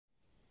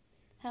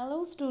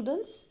Hello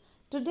students,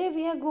 today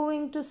we are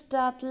going to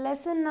start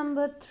lesson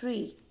number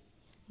 3,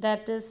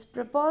 that is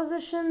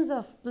prepositions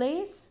of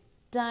place,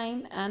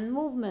 time and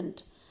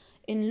movement.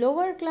 In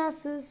lower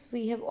classes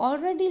we have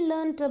already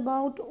learnt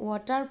about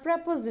what are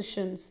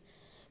prepositions.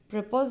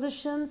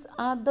 Prepositions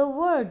are the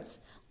words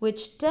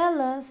which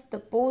tell us the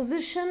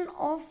position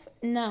of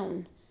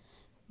noun.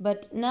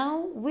 But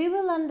now we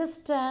will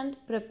understand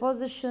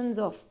prepositions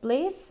of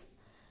place,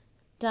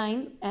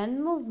 time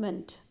and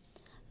movement.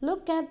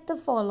 Look at the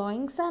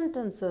following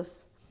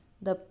sentences.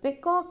 The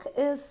peacock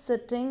is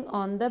sitting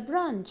on the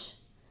branch.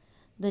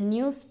 The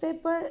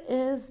newspaper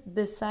is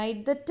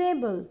beside the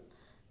table.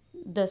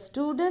 The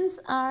students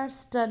are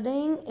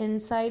studying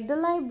inside the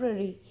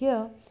library.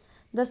 Here,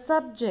 the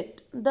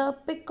subject, the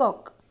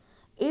peacock,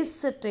 is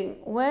sitting.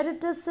 Where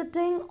it is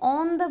sitting?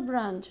 On the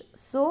branch.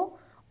 So,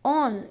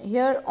 on.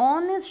 Here,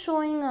 on is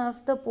showing us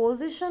the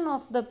position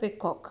of the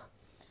peacock.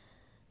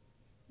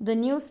 The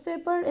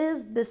newspaper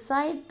is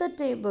beside the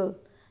table.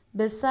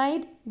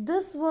 Beside,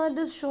 this word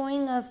is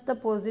showing us the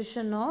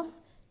position of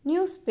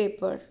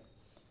newspaper.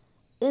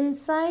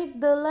 Inside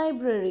the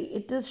library,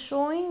 it is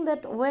showing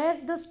that where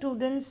the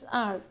students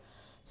are.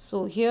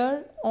 So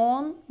here,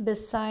 on,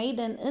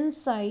 beside and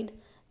inside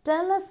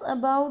tell us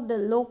about the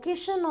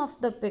location of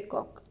the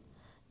peacock,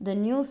 the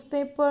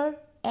newspaper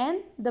and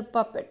the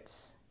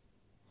puppets.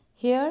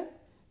 Here,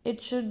 it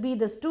should be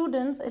the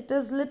students. It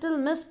is little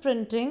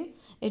misprinting.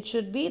 It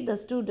should be the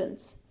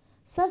students.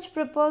 Such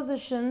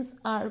prepositions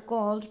are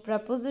called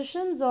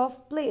prepositions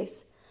of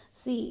place.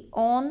 See,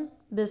 on,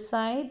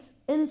 besides,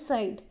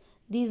 inside.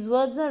 These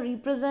words are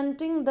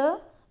representing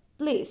the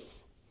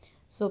place.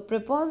 So,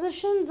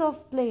 prepositions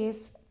of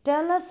place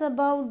tell us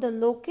about the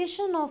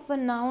location of a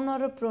noun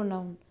or a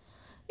pronoun.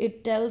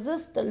 It tells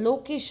us the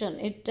location.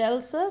 It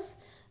tells us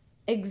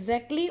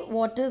exactly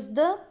what is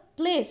the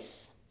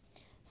place.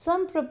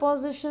 Some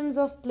prepositions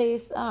of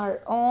place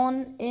are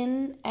on,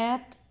 in,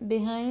 at,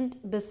 behind,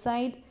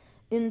 beside,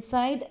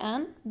 inside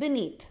and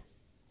beneath.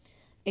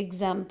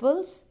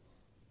 Examples: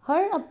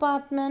 her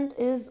apartment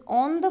is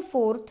on the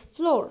 4th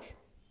floor.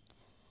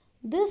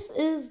 This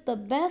is the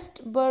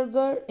best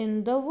burger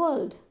in the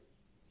world.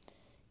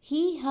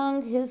 He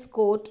hung his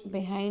coat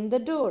behind the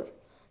door.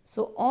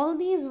 So all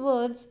these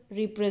words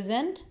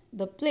represent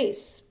the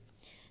place.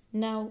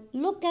 Now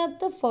look at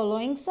the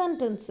following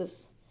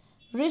sentences.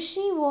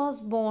 Rishi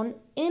was born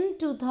in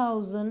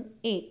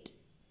 2008.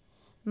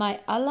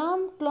 My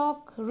alarm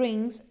clock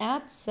rings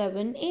at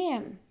 7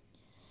 a.m.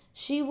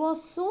 She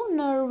was so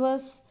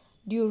nervous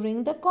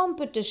during the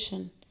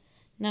competition.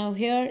 Now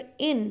here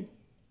in,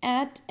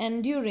 at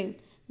and during,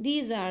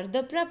 these are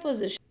the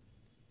prepositions.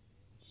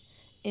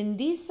 In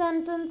these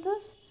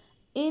sentences,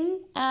 in,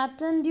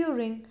 at and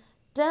during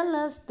tell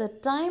us the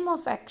time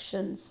of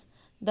actions,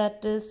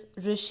 that is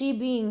Rishi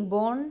being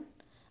born,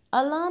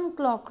 alarm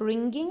clock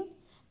ringing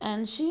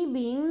and she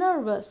being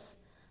nervous.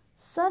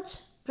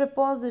 Such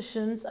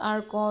prepositions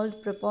are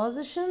called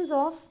prepositions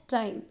of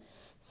time.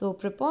 So,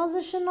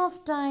 preposition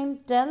of time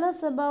tell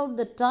us about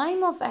the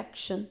time of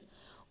action.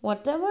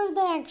 Whatever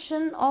the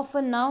action of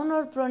a noun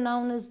or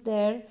pronoun is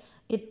there,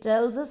 it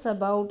tells us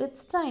about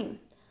its time.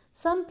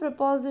 Some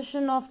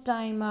preposition of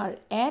time are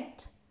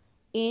at,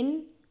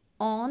 in,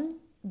 on,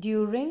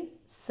 during,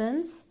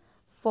 since,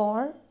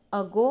 for,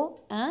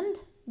 ago and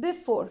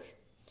before.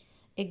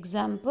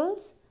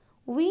 Examples: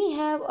 we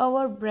have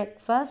our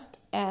breakfast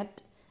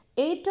at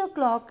 8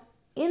 o'clock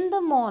in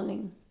the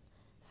morning.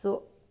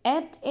 So,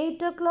 at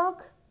 8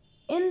 o'clock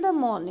in the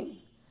morning.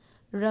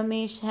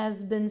 Ramesh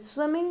has been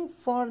swimming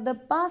for the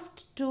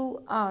past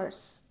 2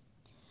 hours.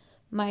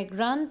 My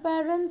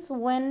grandparents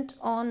went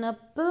on a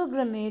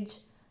pilgrimage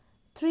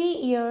 3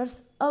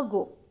 years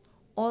ago.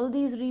 All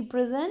these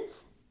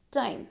represents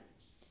time.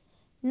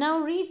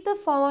 Now read the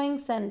following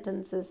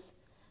sentences.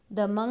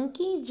 The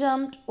monkey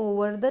jumped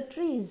over the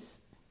trees.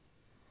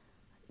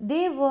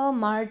 They were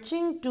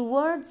marching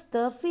towards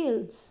the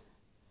fields.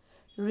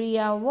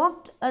 Ria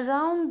walked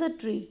around the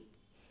tree.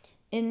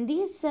 In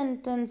these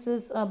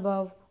sentences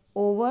above,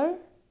 over,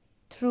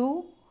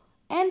 through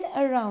and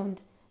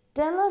around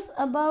tell us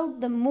about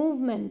the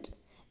movement.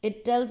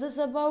 It tells us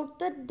about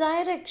the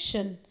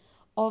direction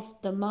of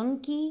the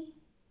monkey,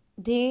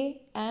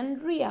 they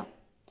and Ria.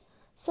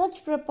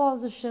 Such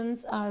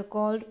prepositions are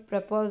called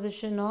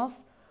preposition of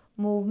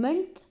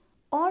movement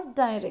or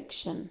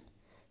direction.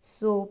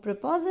 So,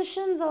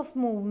 prepositions of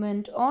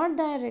movement or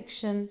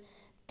direction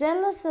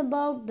tell us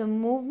about the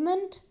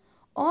movement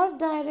or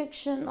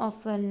direction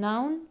of a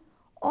noun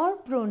or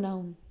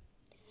pronoun.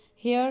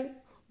 Here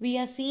we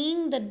are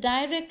seeing the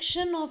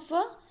direction of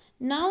a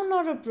noun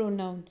or a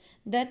pronoun,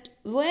 that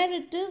where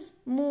it is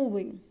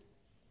moving.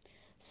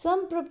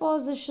 Some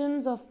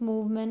prepositions of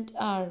movement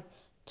are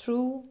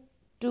through,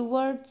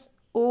 towards,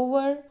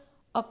 over,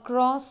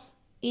 across,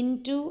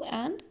 into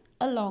and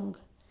along.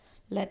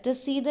 Let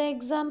us see the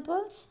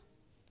examples.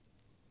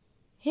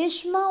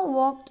 Hishma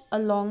walked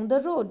along the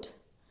road.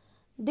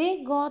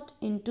 They got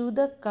into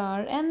the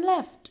car and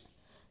left.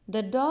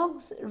 The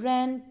dogs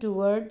ran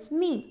towards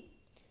me.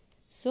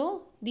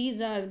 So, these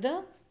are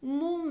the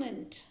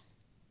movement.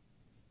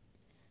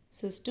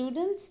 So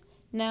students,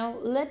 now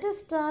let us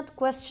start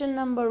question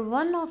number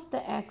 1 of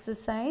the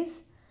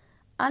exercise.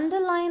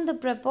 Underline the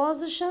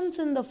prepositions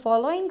in the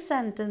following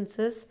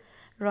sentences.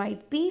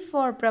 Write P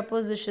for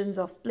prepositions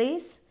of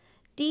place,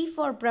 T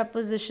for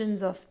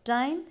prepositions of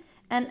time,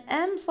 and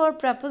M for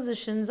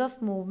prepositions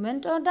of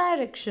movement or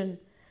direction.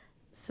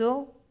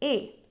 So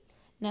A.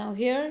 Now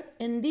here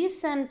in these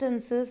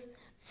sentences,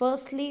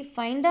 firstly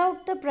find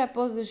out the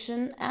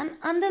preposition and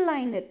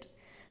underline it.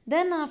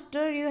 Then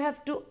after you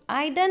have to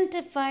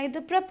identify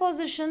the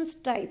preposition's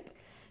type.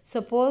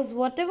 Suppose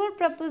whatever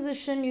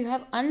preposition you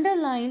have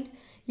underlined,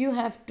 you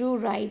have to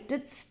write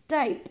its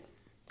type.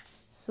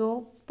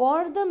 So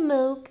pour the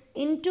milk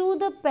into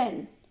the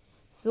pen.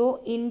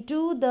 So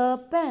into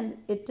the pen,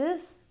 it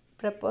is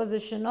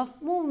preposition of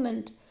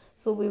movement.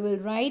 So we will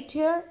write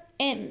here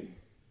M.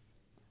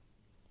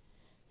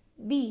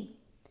 B.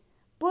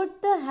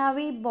 Put the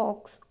heavy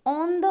box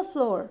on the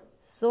floor.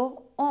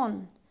 So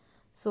on.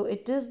 So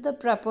it is the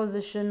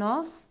preposition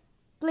of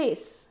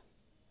place.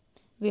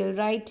 We'll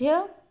write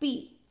here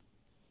P.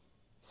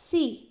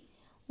 C.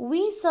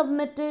 We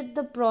submitted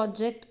the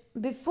project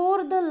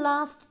before the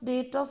last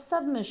date of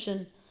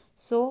submission.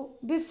 So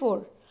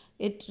before.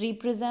 It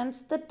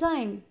represents the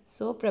time.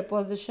 So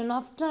preposition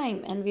of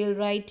time. And we'll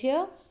write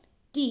here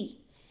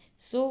T.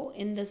 So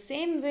in the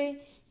same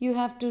way, you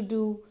have to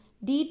do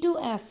D to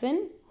F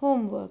in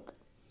homework.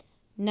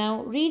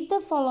 Now read the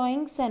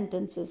following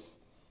sentences.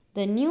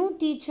 The new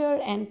teacher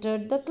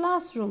entered the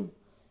classroom,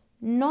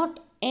 not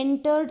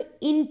entered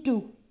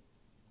into.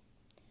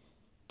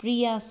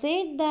 Priya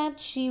said that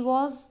she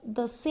was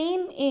the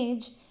same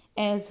age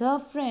as her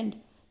friend,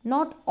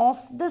 not of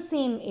the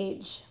same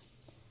age.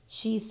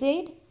 She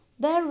said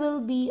there will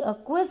be a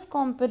quiz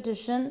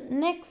competition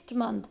next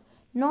month,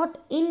 not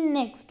in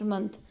next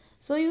month.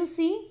 So you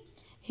see,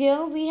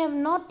 here we have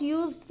not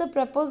used the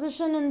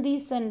preposition in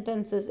these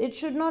sentences. It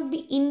should not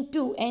be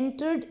into,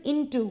 entered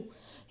into.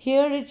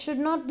 Here it should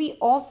not be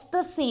of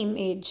the same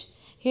age.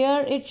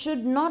 Here it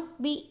should not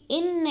be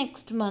in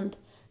next month.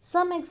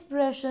 Some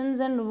expressions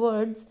and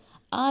words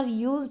are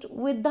used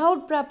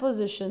without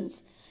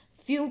prepositions.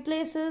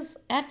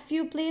 At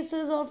few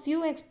places or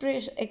few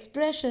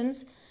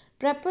expressions,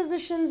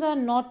 prepositions are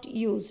not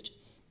used.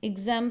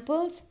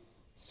 Examples: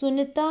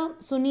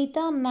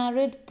 Sunita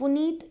married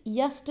Puneet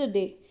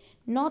yesterday,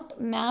 not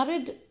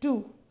married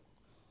to.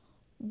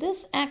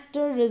 This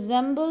actor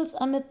resembles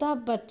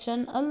Amitabh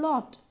Bachchan a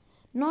lot,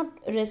 not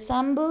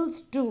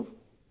resembles to.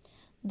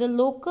 The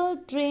local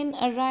train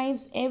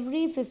arrives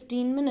every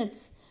 15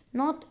 minutes,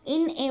 not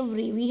in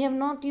every. We have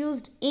not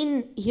used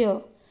in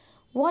here.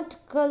 What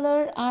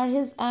color are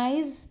his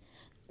eyes?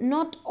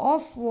 Not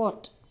of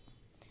what.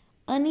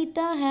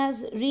 Anita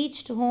has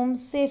reached home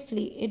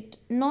safely. It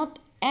not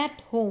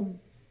at home.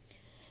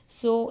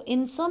 So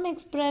in some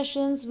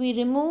expressions we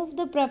remove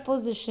the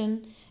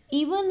preposition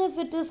even if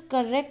it is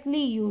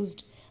correctly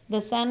used.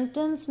 The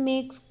sentence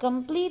makes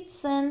complete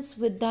sense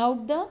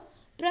without the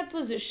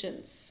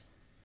prepositions.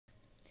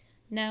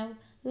 Now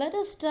let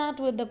us start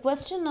with the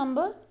question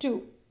number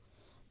 2.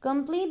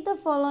 Complete the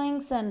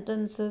following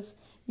sentences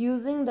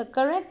using the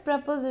correct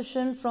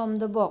preposition from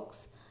the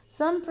box.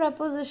 Some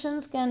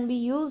prepositions can be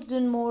used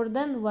in more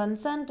than one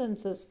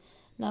sentences.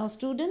 Now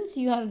students,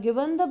 you are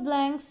given the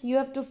blanks. You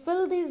have to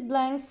fill these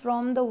blanks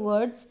from the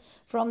words,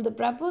 from the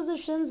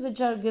prepositions which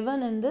are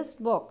given in this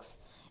box.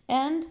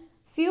 And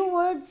few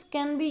words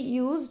can be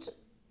used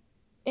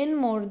in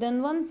more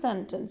than one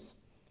sentence.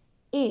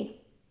 A.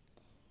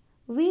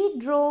 We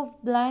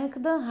drove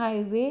blank the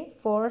highway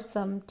for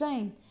some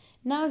time.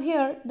 Now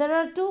here there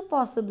are two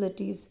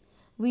possibilities.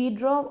 We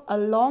drove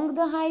along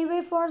the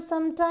highway for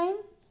some time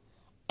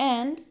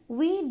and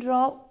we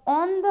drove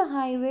on the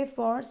highway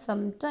for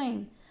some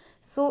time.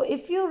 So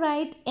if you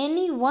write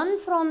any one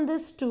from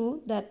these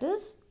two, that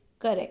is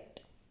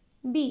correct.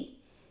 B.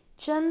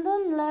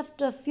 Chandan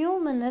left a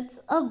few minutes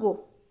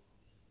ago.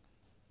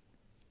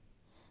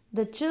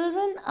 The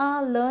children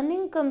are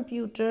learning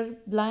computer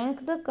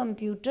blank the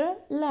computer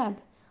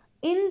lab.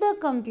 In the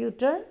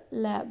computer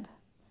lab.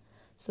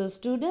 So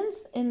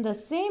students, in the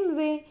same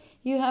way,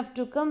 you have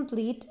to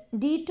complete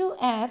D to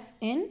F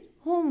in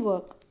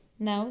homework.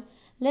 Now,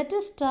 let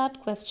us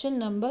start question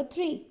number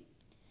 3.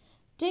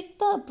 Tick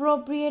the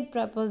appropriate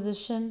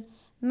preposition.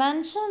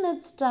 Mention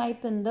its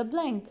type in the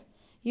blank.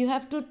 You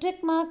have to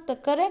tick mark the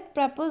correct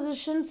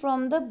preposition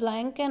from the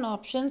blank and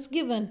options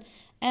given.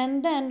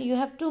 And then you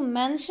have to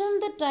mention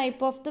the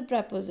type of the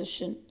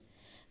preposition.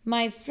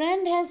 My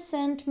friend has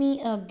sent me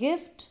a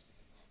gift.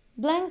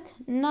 Blank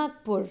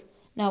Nagpur.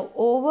 Now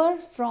over,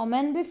 from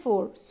and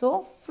before.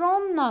 So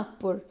from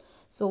Nagpur.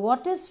 So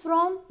what is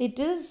from? It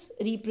is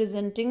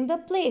representing the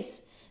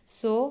place.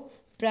 So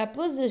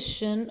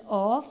preposition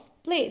of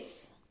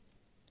place.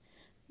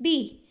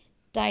 B.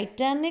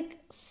 Titanic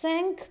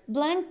sank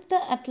blank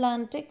the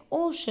Atlantic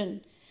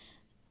Ocean.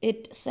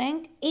 It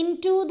sank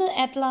into the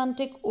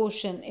Atlantic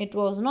Ocean. It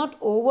was not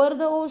over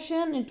the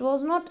ocean. It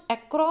was not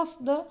across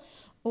the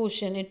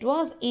ocean. It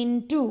was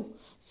into.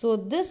 So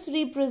this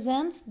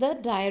represents the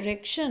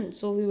direction.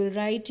 So we will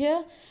write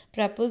here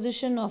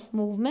preposition of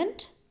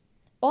movement,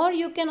 or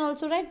you can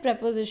also write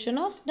preposition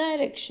of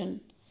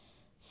direction.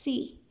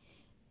 C.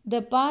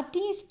 The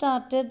party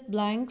started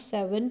blank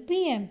 7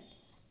 p.m.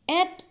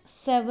 At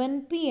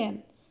 7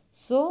 p.m.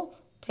 So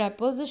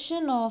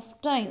preposition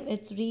of time.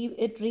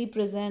 It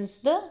represents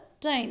the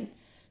time.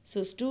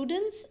 So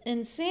students,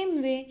 in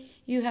same way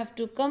you have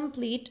to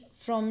complete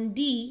from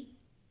D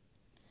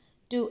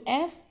to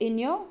F in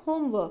your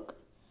homework.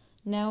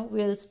 Now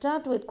we'll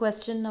start with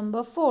question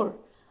number 4.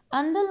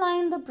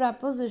 Underline the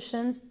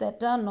prepositions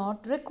that are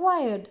not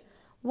required.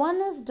 One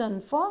is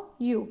done for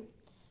you.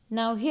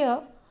 Now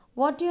here,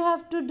 what you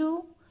have to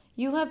do?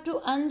 You have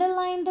to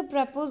underline the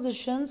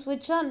prepositions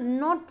which are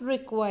not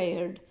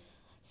required.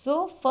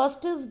 So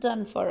first is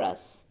done for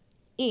us.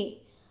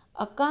 A.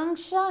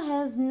 Akanksha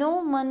has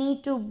no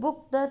money to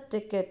book the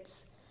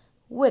tickets.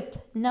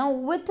 With. Now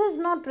with is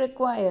not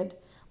required.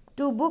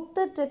 To book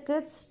the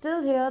tickets,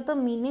 still here the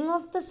meaning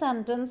of the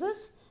sentence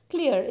is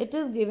clear. It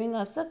is giving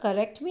us a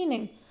correct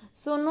meaning.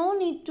 So no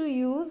need to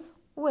use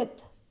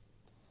with.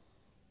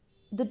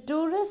 The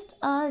tourists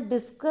are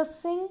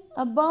discussing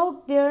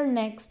about their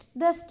next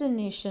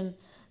destination.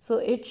 So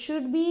it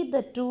should be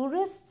the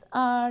tourists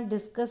are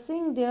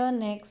discussing their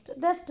next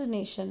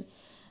destination.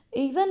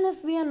 Even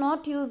if we are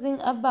not using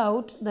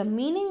about, the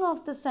meaning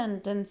of the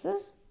sentence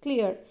is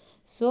clear.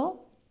 So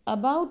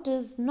about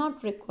is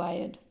not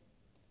required.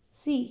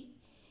 C.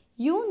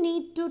 You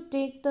need to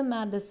take the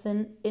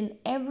medicine in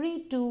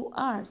every 2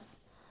 hours.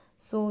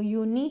 So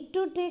you need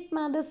to take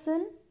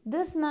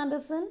this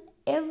medicine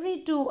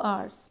every 2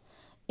 hours.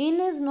 In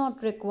is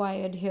not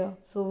required here.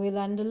 So we'll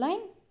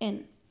underline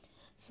in.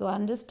 So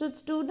understood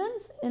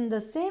students? In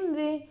the same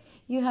way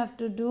you have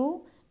to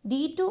do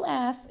D to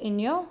F in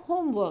your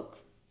homework.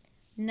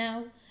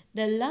 Now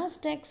the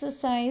last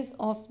exercise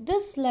of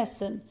this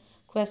lesson.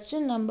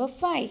 Question number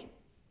 5.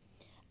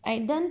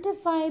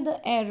 Identify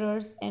the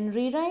errors and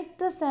rewrite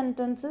the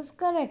sentences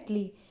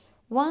correctly.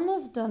 One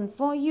is done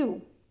for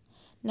you.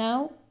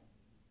 Now,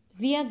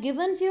 we are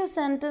given few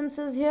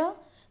sentences here.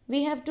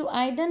 We have to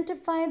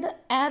identify the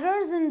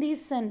errors in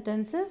these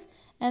sentences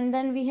and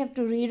then we have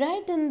to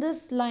rewrite in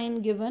this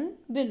line given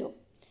below.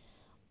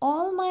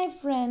 All my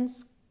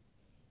friends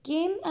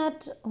came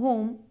at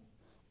home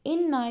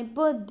in my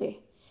birthday.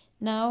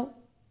 Now,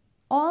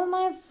 all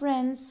my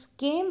friends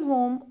came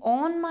home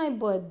on my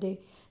birthday.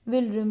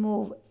 We'll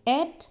remove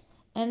at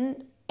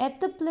and at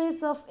the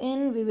place of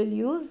in we will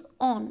use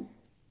on.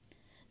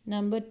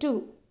 Number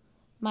 2.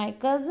 My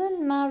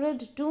cousin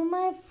married to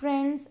my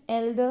friend's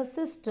elder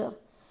sister.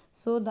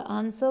 So the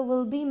answer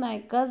will be my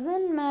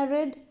cousin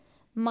married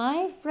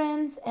my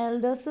friend's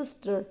elder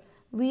sister.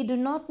 We do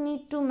not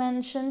need to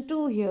mention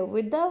to here.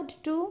 Without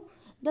to,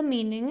 the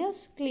meaning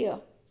is clear.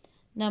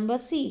 Number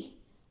C.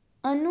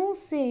 Anu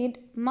said,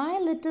 my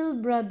little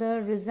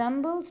brother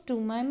resembles to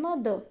my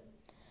mother.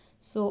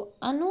 So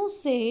Anu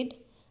said,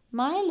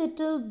 my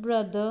little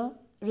brother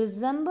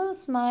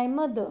resembles my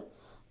mother.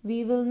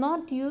 We will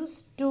not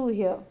use to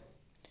here.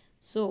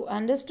 So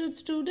understood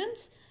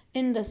students?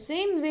 In the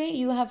same way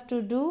you have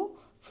to do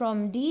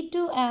from D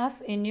to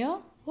F in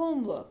your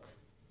homework.